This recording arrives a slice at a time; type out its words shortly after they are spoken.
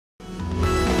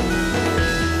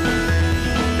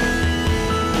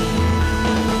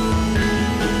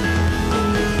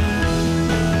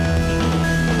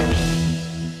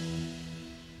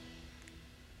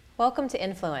Welcome to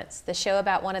Influence, the show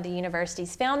about one of the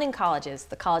university's founding colleges,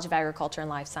 the College of Agriculture and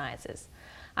Life Sciences.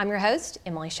 I'm your host,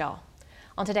 Emily Shaw.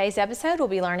 On today's episode, we'll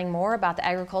be learning more about the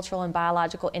Agricultural and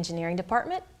Biological Engineering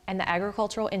Department and the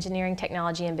Agricultural Engineering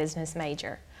Technology and Business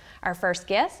major. Our first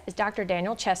guest is Dr.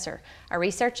 Daniel Chesser, a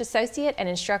research associate and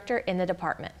instructor in the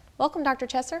department. Welcome, Dr.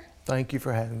 Chesser. Thank you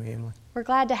for having me, Emily. We're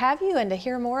glad to have you and to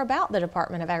hear more about the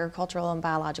Department of Agricultural and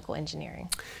Biological Engineering.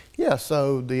 Yeah,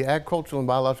 so the Agricultural and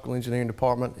Biological Engineering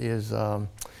Department is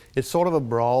it's sort of a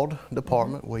broad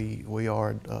department. We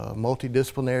are a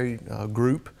multidisciplinary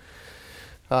group.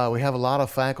 We have a lot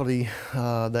of faculty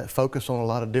that focus on a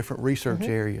lot of different research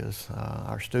areas.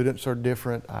 Our students are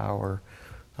different, our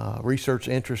research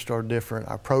interests are different,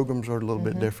 our programs are a little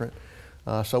bit different.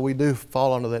 So we do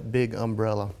fall under that big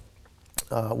umbrella.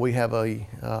 We have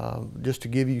just to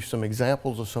give you some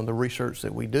examples of some of the research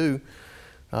that we do,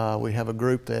 we have a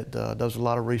group that does a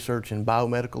lot of research in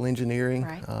biomedical engineering,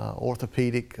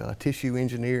 orthopedic tissue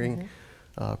engineering,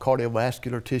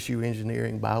 cardiovascular tissue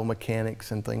engineering,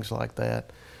 biomechanics and things like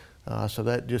that. So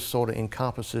that just sort of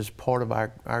encompasses part of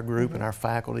our group and our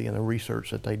faculty and the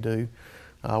research that they do.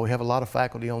 We have a lot of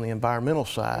faculty on the environmental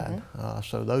side,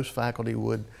 so those faculty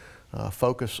would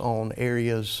focus on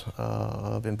areas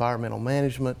of environmental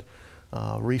management,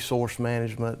 resource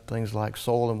management, things like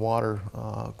soil and water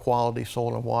quality,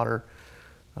 soil and water,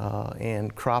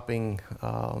 and cropping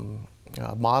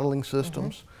modeling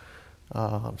systems.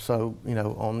 So, you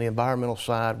know, on the environmental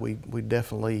side, we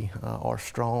definitely are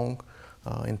strong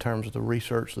in terms of the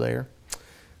research there.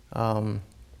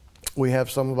 We have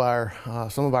some of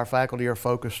our faculty are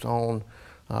focused on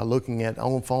looking at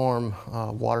on-farm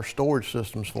water storage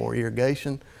systems for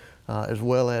irrigation, as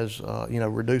well as you know,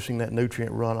 reducing that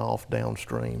nutrient runoff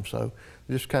downstream. So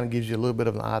it just kind of gives you a little bit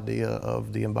of an idea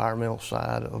of the environmental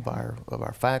side of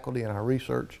our faculty and our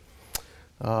research.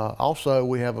 Also,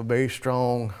 we have a very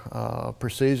strong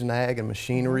precision ag and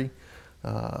machinery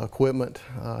equipment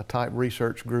type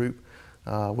research group.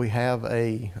 We have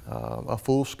a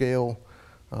full-scale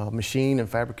machine and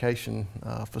fabrication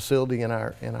facility in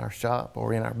our shop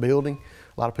or in our building.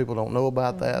 A lot of people don't know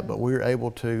about that, but we're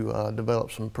able to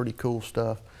develop some pretty cool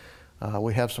stuff.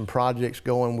 We have some projects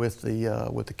going with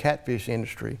the catfish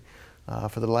industry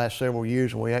for the last several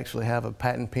years, and we actually have a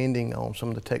patent pending on some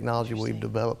of the technology we've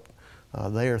developed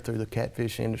there through the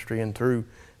catfish industry and through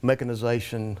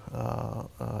mechanization.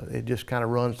 It just kind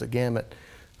of runs the gamut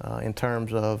in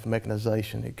terms of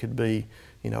mechanization. It could be,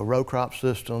 you know, row crop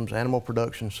systems, animal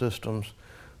production systems,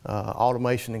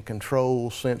 automation and control,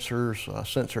 sensors,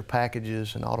 sensor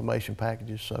packages and automation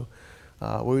packages. So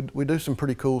we do some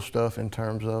pretty cool stuff in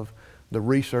terms of the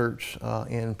research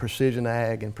in precision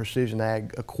ag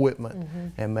equipment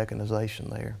and mechanization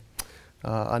there.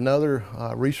 Another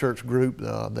research group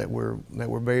that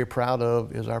we're very proud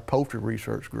of is our poultry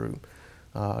research group.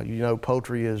 You know,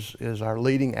 poultry is our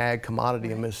leading ag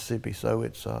commodity in Mississippi, so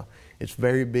it's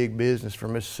very big business for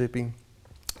Mississippi.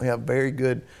 We have very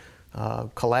good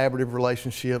collaborative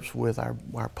relationships with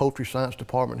our poultry science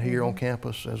department here on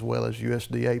campus, as well as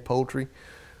USDA Poultry.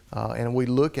 And we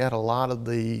look at a lot of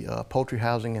the poultry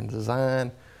housing and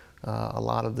design, a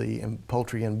lot of the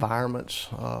poultry environments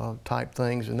type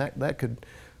things, and that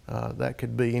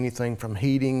could be anything from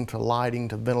heating to lighting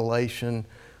to ventilation,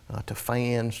 to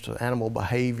fans, to animal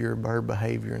behavior, bird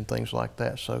behavior, and things like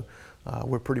that. So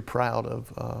we're pretty proud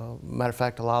of, matter of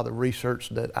fact, a lot of the research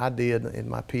that I did in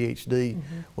my PhD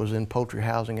was in poultry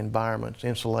housing environments,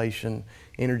 insulation,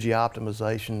 energy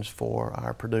optimizations for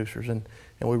our producers. And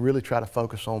we really try to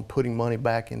focus on putting money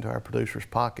back into our producers'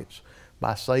 pockets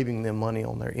by saving them money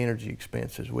on their energy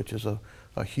expenses, which is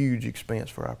a huge expense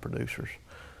for our producers.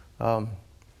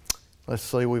 Let's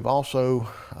see, we've also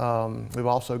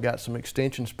got some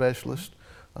extension specialists,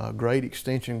 a great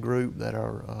extension group that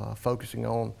are focusing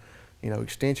on, you know,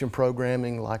 extension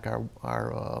programming like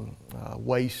our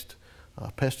waste,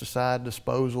 pesticide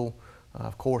disposal,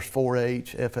 of course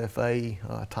 4-H,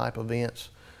 FFA type events.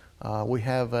 We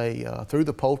have through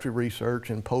the poultry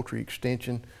research and poultry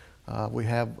extension, we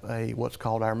have what's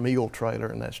called our meal trailer,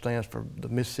 and that stands for the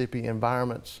Mississippi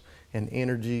Environments and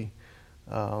Energy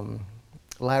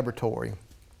Laboratory.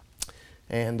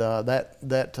 And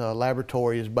that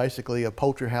laboratory is basically a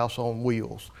poultry house on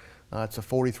wheels. It's a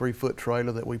 43-foot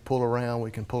trailer that we pull around.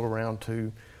 We can pull around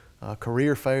to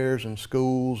career fairs and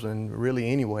schools and really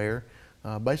anywhere,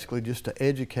 basically just to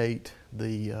educate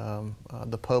the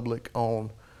public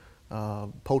on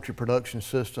poultry production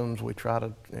systems. We try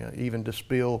to even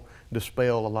dispel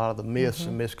a lot of the myths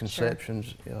and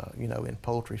misconceptions you know, in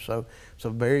poultry. So it's a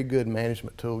very good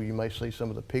management tool. You may see some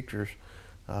of the pictures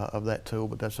of that tool,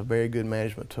 but that's a very good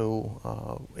management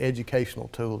tool, educational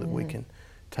tool that we can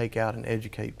take out and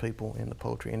educate people in the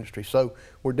poultry industry. So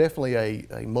we're definitely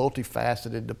a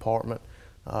multifaceted department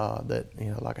that,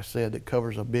 like I said, that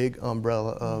covers a big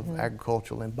umbrella of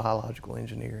agricultural and biological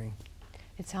engineering.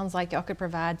 It sounds like y'all could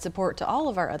provide support to all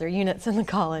of our other units in the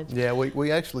college. Yeah,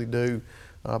 we actually do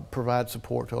provide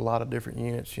support to a lot of different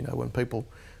units. When people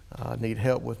need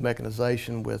help with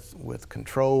mechanization, with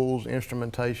controls,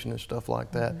 instrumentation, and stuff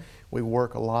like that, we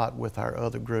work a lot with our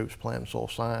other groups, plant and soil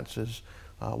sciences,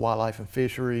 wildlife and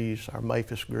fisheries, our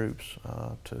MAPHIS groups,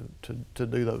 to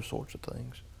do those sorts of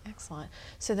things. Excellent.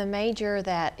 So the major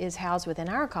that is housed within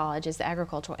our college is the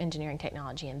Agricultural Engineering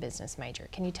Technology and Business major.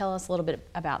 Can you tell us a little bit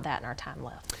about that in our time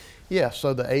left? Yeah,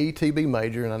 so the AETB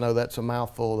major, and I know that's a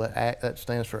mouthful, that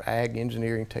stands for Ag,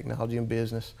 Engineering, Technology, and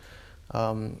Business.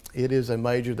 It is a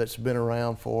major that's been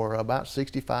around for about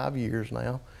 65 years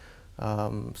now.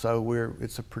 So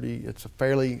it's a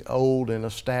fairly old and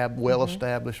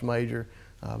well-established major,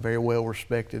 very well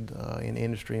respected in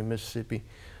industry in Mississippi.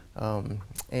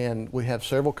 And we have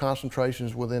several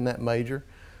concentrations within that major.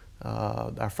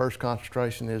 Our first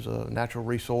concentration is a natural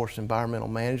resource environmental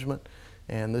management,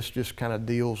 and this just kind of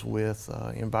deals with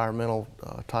environmental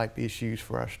type issues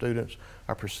for our students.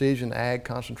 Our precision ag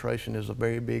concentration is a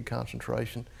very big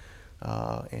concentration,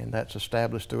 and that's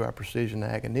established through our precision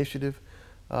ag initiative.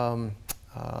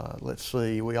 Let's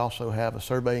see, we also have a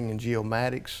surveying and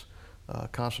geomatics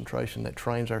concentration that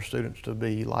trains our students to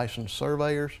be licensed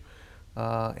surveyors.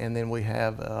 And then we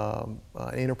have an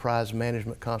enterprise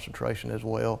management concentration as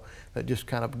well that just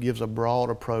kind of gives a broad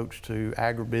approach to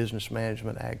agribusiness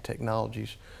management, ag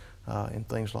technologies, and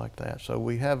things like that. So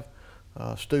we have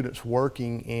students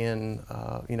working in,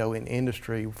 in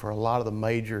industry for a lot of the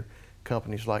major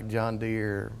companies like John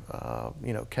Deere,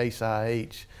 Case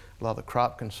IH, a lot of the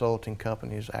crop consulting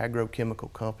companies,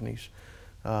 agrochemical companies.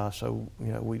 So,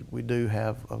 we do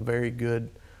have a very good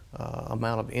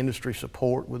amount of industry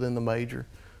support within the major.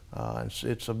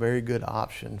 It's a very good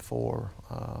option for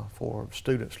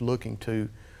students looking to,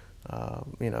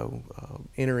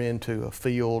 enter into a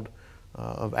field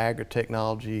of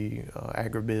agri-technology,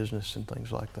 agribusiness, and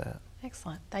things like that.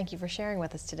 Excellent. Thank you for sharing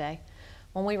with us today.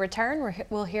 When we return,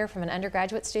 we'll hear from an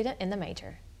undergraduate student in the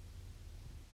major.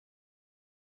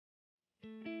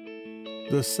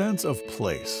 The sense of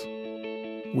place.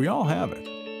 We all have it.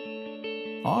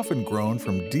 Often grown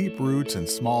from deep roots in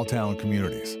small-town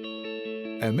communities.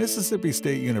 At Mississippi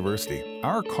State University,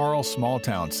 our Carl Small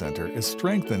Town Center is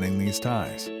strengthening these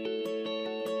ties.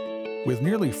 With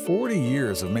nearly 40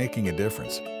 years of making a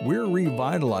difference, we're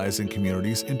revitalizing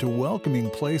communities into welcoming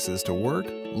places to work,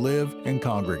 live, and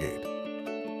congregate.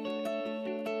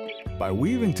 By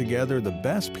weaving together the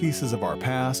best pieces of our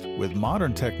past with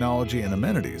modern technology and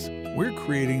amenities, we're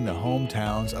creating the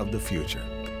hometowns of the future.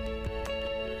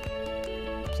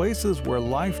 Places where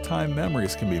lifetime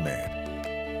memories can be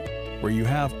made, where you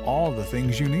have all the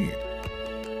things you need,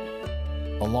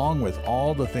 along with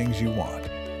all the things you want.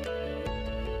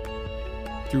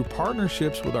 Through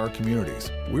partnerships with our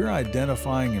communities, we're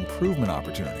identifying improvement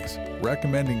opportunities,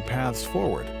 recommending paths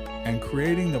forward, and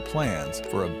creating the plans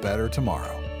for a better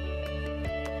tomorrow.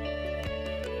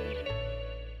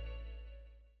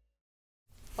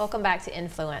 Welcome back to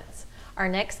Influence. Our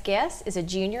next guest is a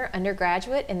junior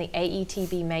undergraduate in the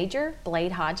AETB major,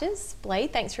 Blade Hodges.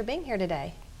 Blade, thanks for being here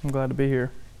today. I'm glad to be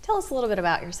here. Tell us a little bit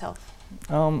about yourself.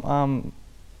 I'm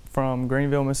from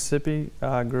Greenville, Mississippi.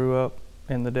 I grew up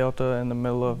in the Delta in the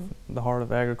middle of the heart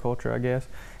of agriculture, I guess.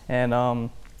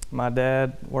 And my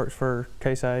dad works for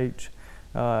Case IH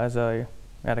at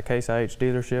a Case IH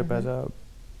dealership as a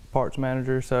parts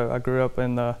manager. So I grew up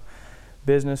in the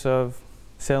business of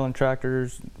selling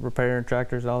tractors, repairing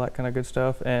tractors, all that kind of good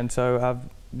stuff. And so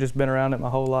I've just been around it my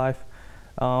whole life.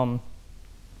 And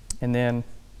then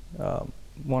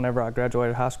whenever I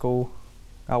graduated high school,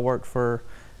 I worked for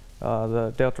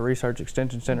the Delta Research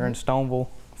Extension Center in Stoneville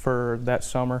for that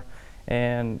summer,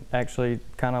 and actually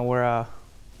kind of where I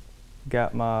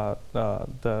got my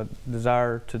the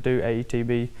desire to do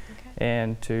AETB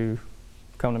and to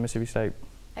come to Mississippi State.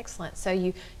 Excellent. So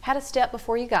you had a step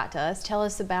before you got to us. Tell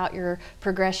us about your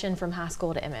progression from high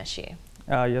school to MSU.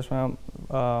 Yes, ma'am.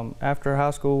 After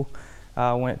high school,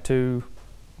 I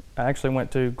actually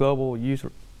went to Global Youth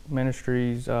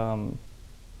Ministries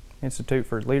Institute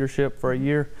for Leadership for a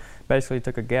year. Basically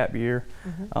took a gap year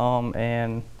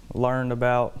and learned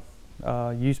about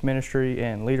youth ministry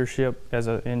and leadership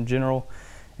in general,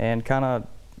 and kind of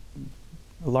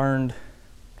learned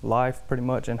life pretty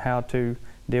much and how to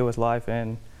deal with life,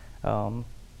 and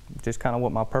just kind of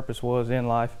what my purpose was in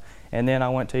life. And then I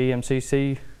went to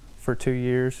EMCC for 2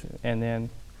 years, and then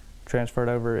transferred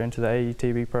over into the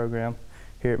AETB program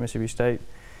here at Mississippi State.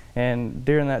 And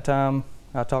during that time,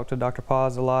 I talked to Dr.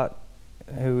 Paz a lot,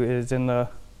 who is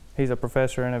he's a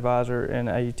professor and advisor in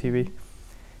AETB.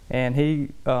 And he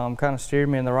kind of steered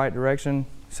me in the right direction,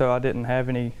 so I didn't have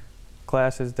any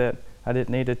classes that I didn't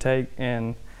need to take.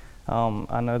 And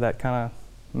I know that kind of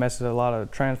messes a lot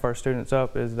of transfer students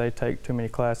up, is they take too many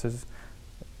classes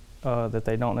that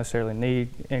they don't necessarily need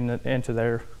into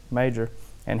their major.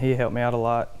 And he helped me out a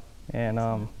lot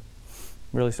and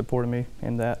really supported me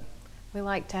in that. We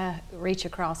like to reach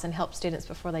across and help students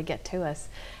before they get to us.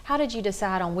 How did you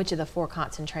decide on which of the 4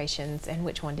 concentrations, and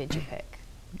which one did you pick?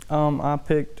 I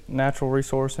picked natural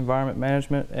resource environment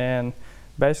management, and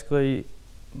basically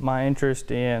my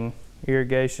interest in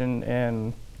irrigation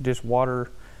and just water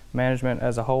management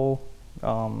as a whole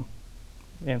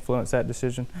influenced that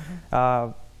decision.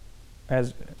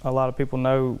 As a lot of people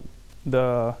know,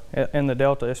 in the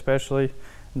Delta especially,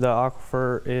 the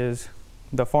aquifer is,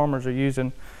 the farmers are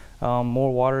using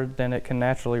more water than it can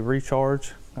naturally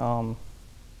recharge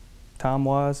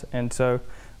time-wise, and so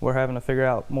we're having to figure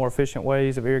out more efficient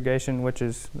ways of irrigation, which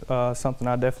is something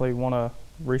I definitely want to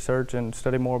research and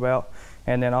study more about.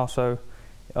 And then also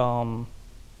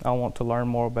I want to learn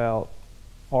more about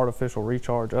artificial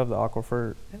recharge of the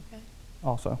aquifer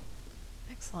also.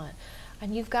 Excellent.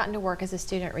 And you've gotten to work as a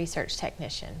student research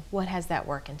technician. What has that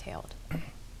work entailed?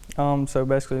 So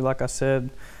basically, like I said,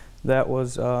 that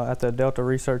was at the Delta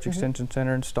Research Extension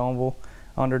Center in Stoneville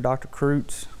under Dr.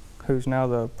 Kreutz, who's now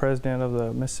the president of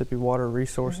the Mississippi Water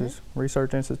Resources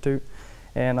Research Institute.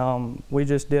 And we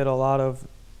just did a lot of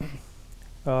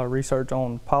research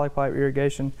on polypipe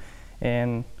irrigation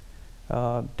and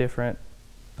different,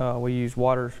 we use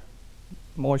water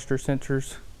moisture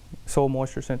sensors, soil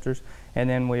moisture sensors, and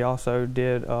then we also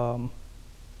did a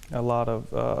lot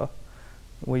of,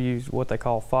 we use what they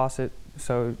call faucet,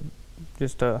 so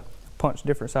just to punch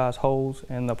different size holes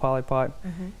in the polypipe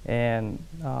and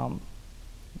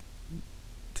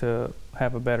to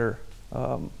have a better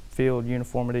field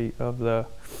uniformity of the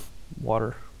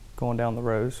water going down the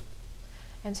rows.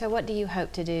 And so what do you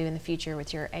hope to do in the future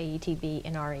with your AETB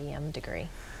and REM degree?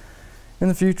 In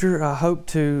the future, I hope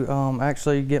to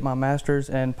actually get my master's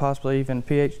and possibly even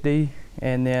PhD,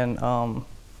 and then I'm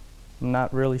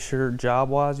not really sure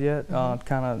job-wise yet,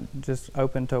 kind of just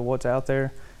open to what's out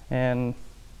there. And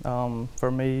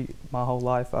for me, my whole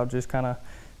life, I've just kind of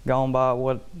gone by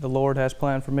what the Lord has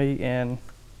planned for me, and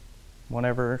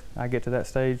whenever I get to that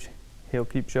stage, He'll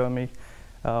keep showing me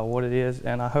what it is.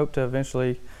 And I hope to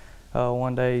eventually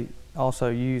one day also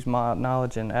use my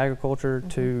knowledge in agriculture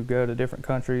to go to different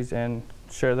countries and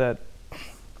share that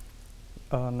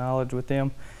knowledge with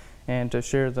them, and to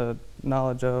share the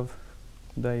knowledge of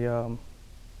the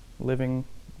living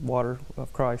water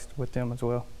of Christ with them as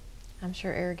well. I'm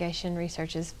sure irrigation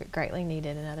research is greatly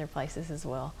needed in other places as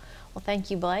well. Well,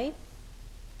 thank you, Blade.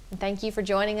 And thank you for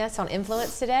joining us on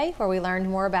Influence today, where we learned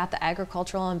more about the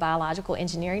Agricultural and Biological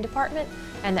Engineering Department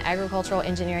and the Agricultural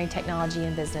Engineering Technology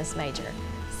and Business major.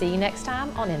 See you next time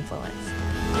on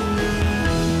Influence.